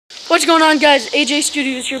What's going on, guys? AJ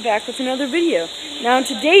Studios here, back with another video. Now in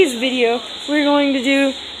today's video, we're going to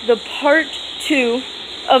do the part 2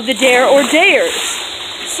 of the Dare or Dares.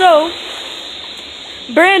 So,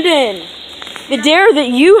 Brandon, the dare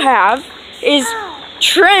that you have is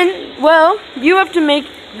Trent. Well, you have to make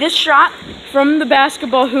this shot from the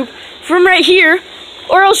basketball hoop from right here,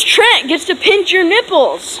 or else Trent gets to pinch your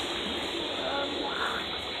nipples.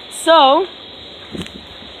 So,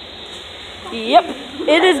 yep,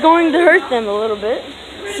 it is going to hurt them a little bit.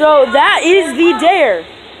 So that is the dare.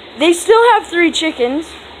 They still have 3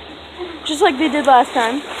 chickens, just like they did last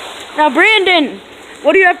time. Now, Brandon,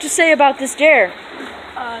 what do you have to say about this dare?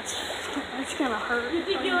 It's gonna hurt. You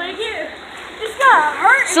think you like it? It's gonna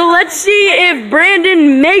hurt. So let's see if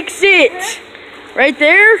Brandon makes it. Right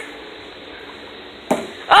there.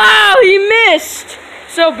 Oh, he missed.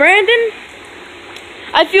 So Brandon,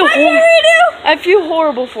 I feel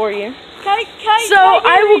horrible for you. So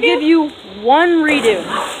I will give you one redo.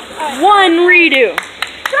 One redo.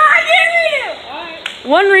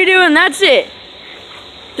 One redo, and that's it.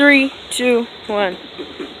 3, 2, 1.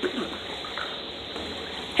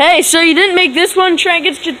 Hey, so you didn't make this one. Trent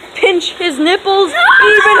gets to pinch his nipples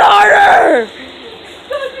even harder.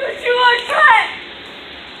 Don't do it too hard, Trent.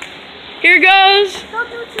 Here goes. Don't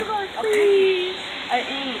do it too hard, please. I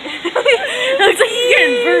ain't. Looks like you're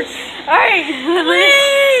getting burnt. All right,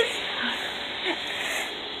 Please.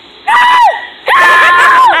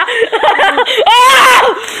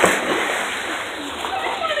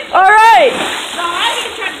 All right. No, I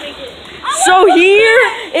ain't trying to make it. So here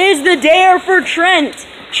is the dare for Trent.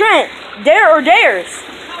 Trent, dare or dares?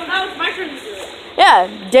 Oh, now it's my turn to do it. Yeah,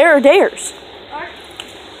 dare or dares.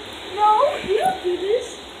 No, you don't do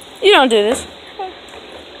this. You don't do this.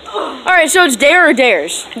 All right, so it's dare or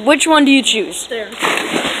dares. Which one do you choose? There.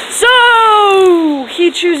 So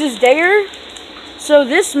he chooses dare. So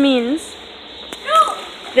this means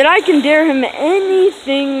that I can dare him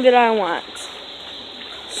anything that I want.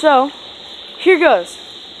 So here goes.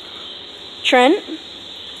 Trent,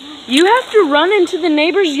 you have to run into the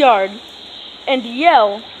neighbor's yard and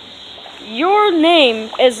yell your name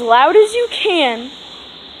as loud as you can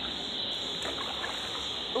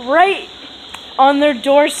right on their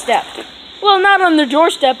doorstep. Well, not on their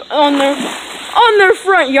doorstep, on their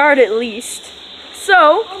front yard at least.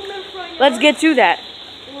 So, let's get to that.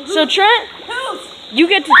 So Trent, you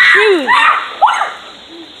get to choose.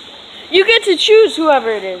 You get to choose whoever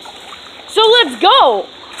it is. So let's go.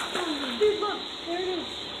 Dude, look. There it is.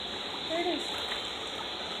 There it is.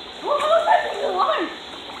 Oh, that's the one.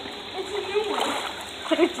 It's a new one.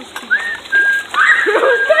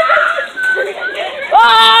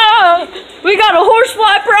 Ah! We got a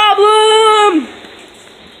horsefly problem!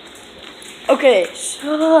 Okay,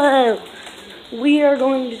 so we are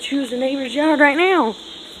going to choose the neighbor's yard right now.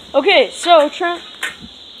 Okay, so Trent,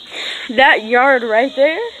 that yard right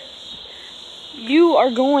there, you are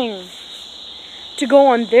going to go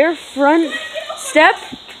on their front step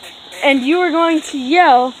and you are going to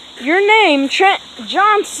yell your name, Trent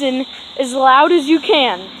Johnson, as loud as you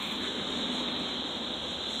can.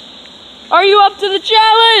 Are you up to the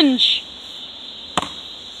challenge?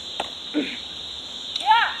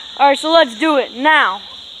 Yeah. Alright, so let's do it now.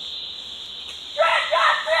 Trent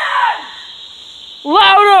Johnson!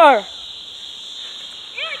 Louder!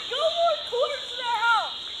 Yeah, go more towards the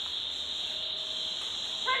house.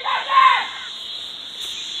 Trent Johnson!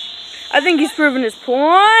 I think he's proven his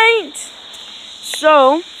point.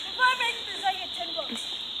 So, If I make this, I get $10.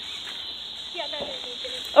 Yeah, that is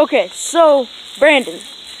it. okay, so Brandon,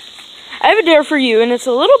 I have a dare for you, and it's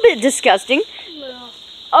a little bit disgusting.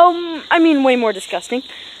 I mean, way more disgusting.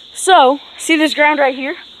 So, see this ground right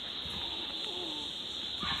here?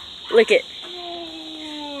 Lick it.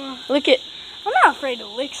 Lick it. I'm not afraid to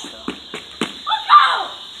lick stuff. Let's go!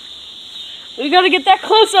 We gotta get that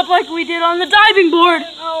close up like we did on the diving board.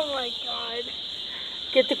 Oh my god.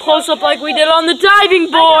 Get the close up like we did on the diving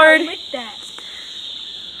I board. gotta lick that.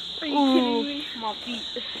 Are you Ooh. kidding me? My feet.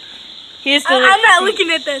 Here's the I'm not looking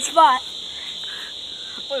at that spot.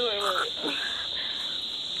 Wait.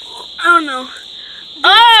 I don't know.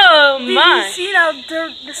 Oh Did my. you see how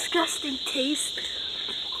disgusting taste?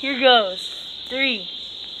 Here goes. 3.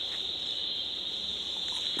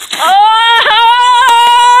 Oh!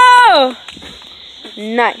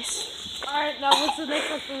 Nice. Alright, now what's the next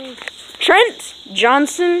one for me? Trent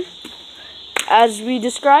Johnson, as we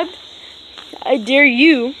described, I dare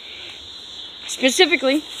you,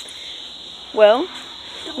 specifically, well,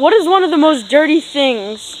 what is one of the most dirty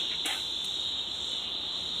things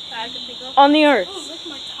I can think of. on the earth? Oh, look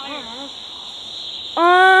my tire.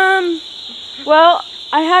 Well,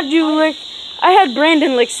 I had you lick I had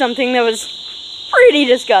Brandon lick something that was pretty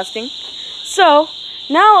disgusting. So,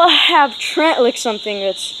 now I have Trent lick something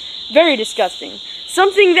that's very disgusting.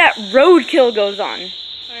 Something that roadkill goes on.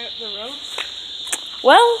 The roads?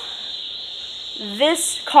 Well,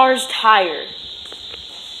 this car's tire.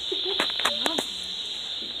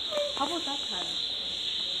 How about that tire?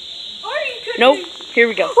 Or you could Nope, here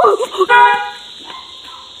we go.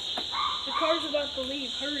 The car's about to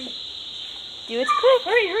leave. Hurry. Do it quick.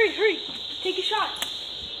 Hurry. Take a shot.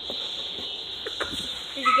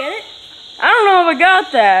 Did you get it? I don't know if I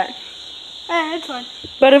got that. It's fine.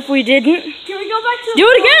 But if we didn't, Can we go back to the do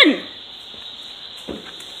it again.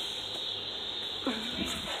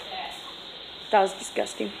 That was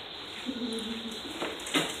disgusting.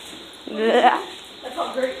 That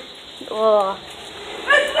felt great. Ugh.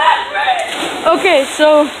 It's not great! Okay,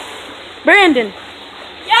 so, Brandon,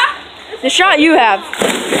 Yeah? the shot you have.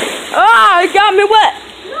 Ah, it got me wet.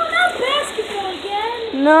 No, not basketball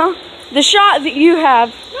again. No, the shot that you have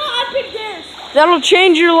No, I picked this. that'll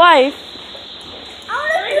change your life I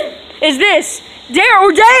want to pick is this. Dare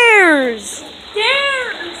or dares.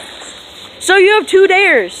 Dares. So you have 2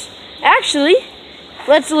 dares. Actually,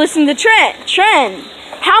 let's listen to Trent. Trent,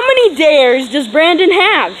 how many dares does Brandon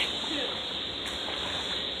have?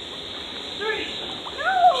 3.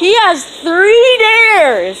 No. He has 3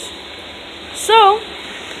 dares. So,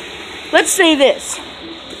 let's say this.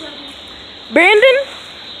 Brandon,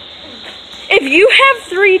 if you have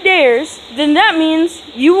 3 dares, then that means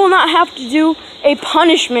you will not have to do a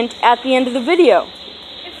punishment at the end of the video.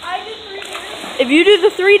 If I do 3 dares. If you do the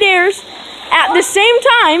 3 dares at the same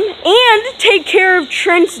time and take care of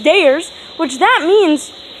Trent's dares, which that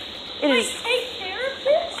means it Wait, is. take care of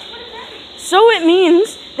this? What does that mean? So it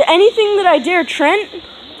means that anything that I dare Trent,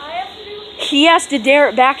 I have to do. he has to dare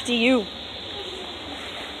it back to you.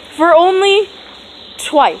 For only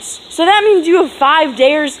twice. So that means you have 5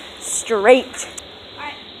 dares straight.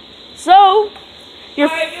 Alright. So, you're.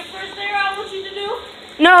 Alright, your first dare I want you to do.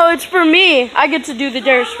 No, it's for me. I get to do the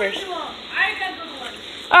dares first. I got the one.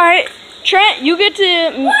 Alright, Trent, you get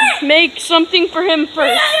to make something for him Hey,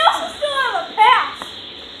 first. I also still have a pass.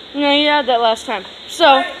 No, you had that last time. So,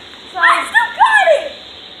 I still got it.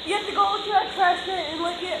 You have to go into that trash can and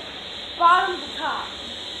lick it bottom to top.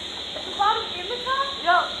 The bottom in the top?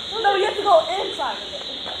 No, you have to go inside of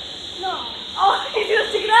it. No. Oh, you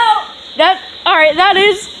just take it out. alright, that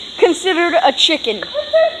is considered a chicken. But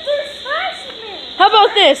there's trash in there. How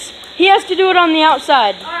about this? He has to do it on the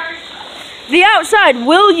outside. Alright. The outside,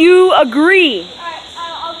 will you agree? Alright,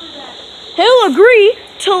 I'll do that. He'll agree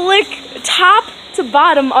to lick top to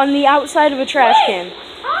bottom on the outside of a trash can.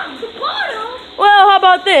 Top to bottom? Well, how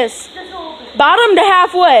about this? Just open. Bottom to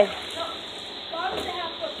halfway. No. Bottom to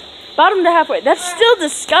halfway. Bottom to halfway. That's still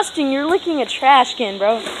disgusting. You're licking a trash can,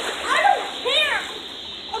 bro. I don't care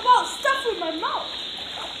about stuff in my mouth.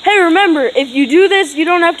 Hey, remember, if you do this, you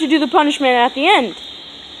don't have to do the punishment at the end.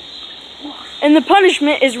 And the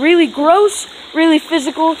punishment is really gross, really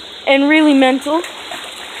physical, and really mental.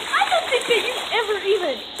 I don't think that you ever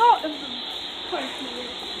even thought of the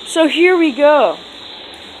punishment. So here we go.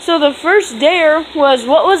 So the first dare was,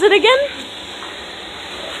 what was it again?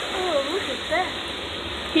 Oh, look at that.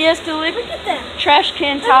 He has to lick Look at that. trash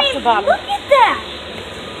can top to bottom. Look at that.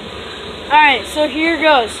 Alright, so here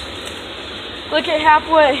goes. Lick it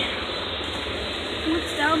halfway.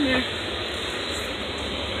 What's down there?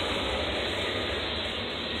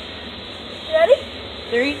 Ready?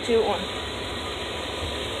 3, 2, 1.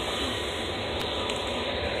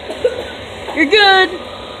 You're good.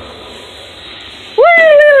 Woo!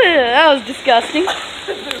 That was disgusting.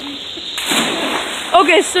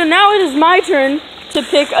 Okay, so now it is my turn to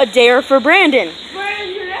pick a dare for Brandon.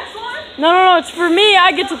 Brandon, your next one? No, it's for me.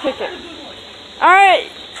 I get to pick it. Alright,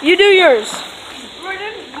 you do yours.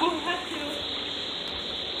 Brandon, you have to.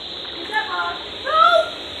 Is that Bob?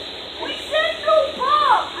 No! We said no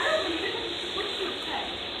Bob! I don't even switch your pet.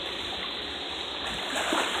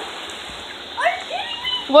 Are you kidding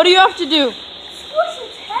me? What do you have to do? Squish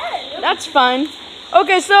his head. That's fine.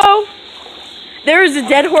 Okay, so there is a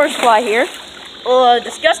dead horsefly here.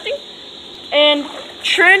 Disgusting. And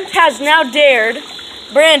Trent has now dared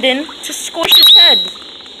Brandon to squish his head.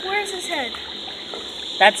 Where's his head?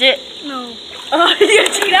 That's it. No. Oh, you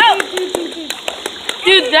cheat out.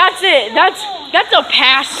 Dude, that's it. That's a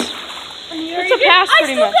pass. That's a pass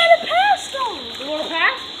pretty much. I still got a pass though. You want a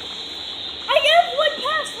pass? I gave one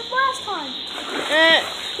pass from last time.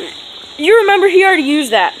 You remember he already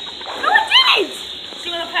used that. No, I didn't. So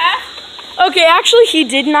you want a pass? Okay, actually he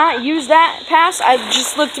did not use that pass. I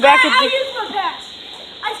just looked back at I the... used my pass.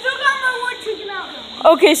 I still got my one chicken out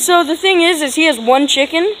though. Okay, so the thing is he has 1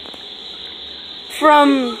 chicken.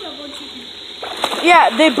 from,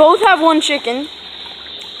 yeah, they both have one chicken.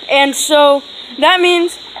 And so that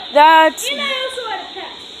means that And I also had a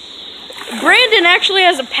pass. Brandon actually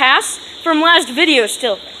has a pass from last video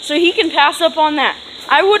still. So he can pass up on that.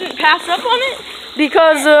 I wouldn't pass up on it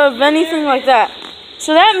because of anything like that.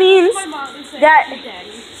 So that means My mom is saying, that Daddy.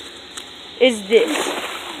 is this.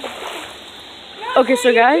 Okay,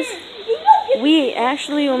 so guys, we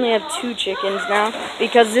actually only have 2 chickens now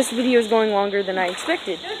because this video is going longer than I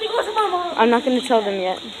expected. I'm not going to tell them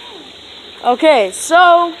yet. Okay,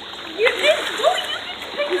 so...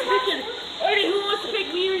 Ernie, who wants to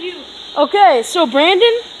pick me or you? Okay, so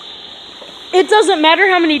Brandon, it doesn't matter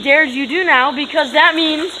how many dares you do now because that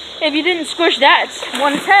means if you didn't squish that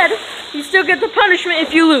one's head, you still get the punishment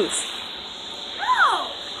if you lose. No!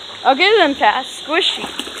 Okay then, pass. Squishy.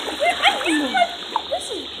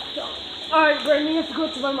 This is dumb. Alright, Brandon, you have to go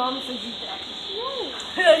to my mom and say she's dead.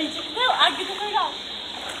 No, I get the right off.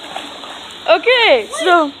 Okay,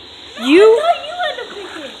 so you... I thought you had to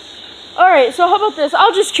pick it. Alright, so how about this?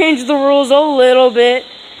 I'll just change the rules a little bit.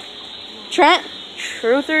 Trent,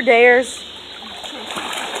 truth or dares?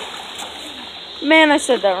 Man, I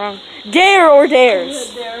said that wrong. Dare or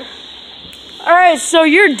dares? There. Alright, so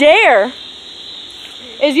your dare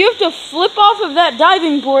is you have to flip off of that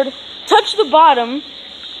diving board, touch the bottom,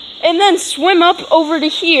 and then swim up over to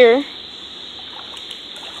here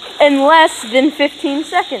in less than 15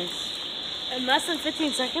 seconds. In less than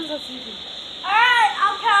 15 seconds? That's easy. Alright,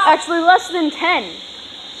 I'll count. Actually, less than 10.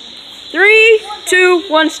 3, 2,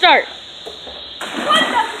 1, start. 1,000,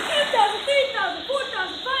 2,000, 3,000,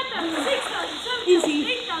 4,000, 5,000, 6,000, 7,000,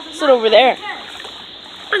 8,000. Sit over there.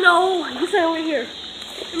 No, you said over here.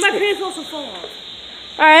 And my pants also fall off.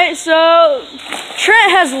 Alright, so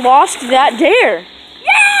Trent has lost that dare.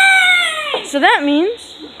 Yay! So that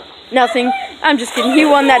means nothing. I'm just kidding. He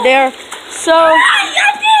won that dare. So, I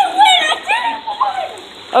didn't win! I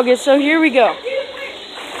didn't win! okay, so here we go. I didn't win!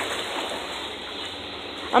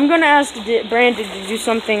 I'm going to ask Brandon to do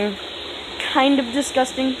something kind of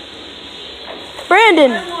disgusting.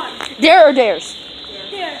 Brandon, I won. dare or dares?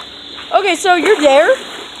 Here. Okay, so your dare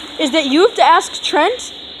is that you have to ask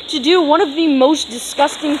Trent to do one of the most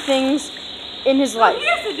disgusting things in his life. He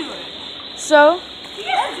has to do it. So, He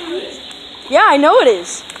has to do it. yeah, I know it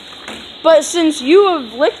is. But since you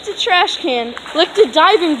have licked a trash can, licked a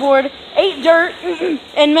diving board, ate dirt,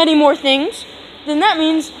 and many more things, then that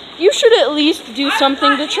means you should at least do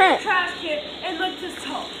something to Trent. Trash can and lick his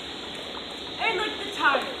toe. And lick the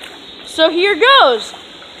tire. So here goes.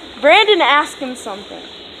 Brandon asked him something.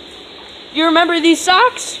 You remember these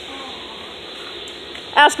socks?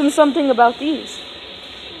 Ask him something about these.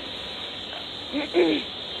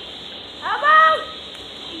 How about?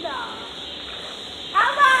 No.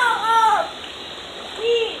 How about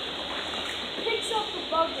he picks up the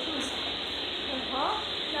bubbles? Huh?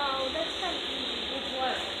 No, that's kind of easy. With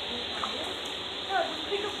what? No, just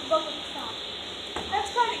pick up the bubble and stop.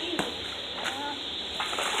 That's kind of easy.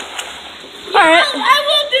 All right. I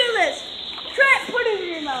will do this. Trent, put it in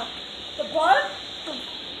your mouth. The blood?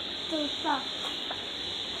 The stuff.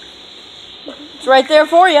 It's right there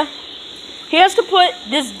for you. He has to put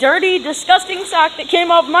this dirty, disgusting sock that came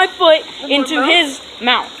off my foot into his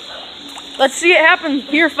mouth. Let's see it happen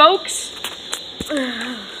here, folks.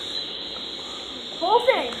 Whole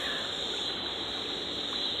thing.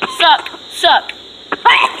 Suck, suck.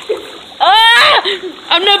 Ah!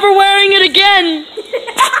 I'm never wearing it again.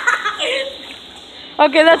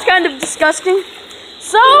 Okay, that's kind of disgusting.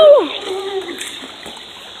 So,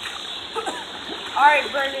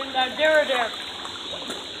 Alright, Brandon, dare or dare?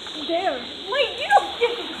 Dare. Wait, you don't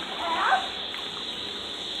get to pass.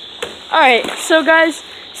 alright, so guys,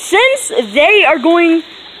 since they are going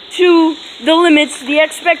to the limits, the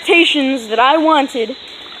expectations that I wanted,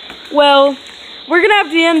 well, we're going to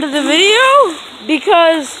have to end of the video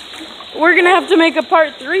because we're going to have to make a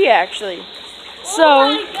part 3, actually. So,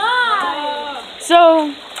 Oh my god! so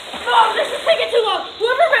No, this is taking too long.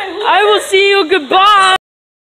 Whoever I will see you. Goodbye.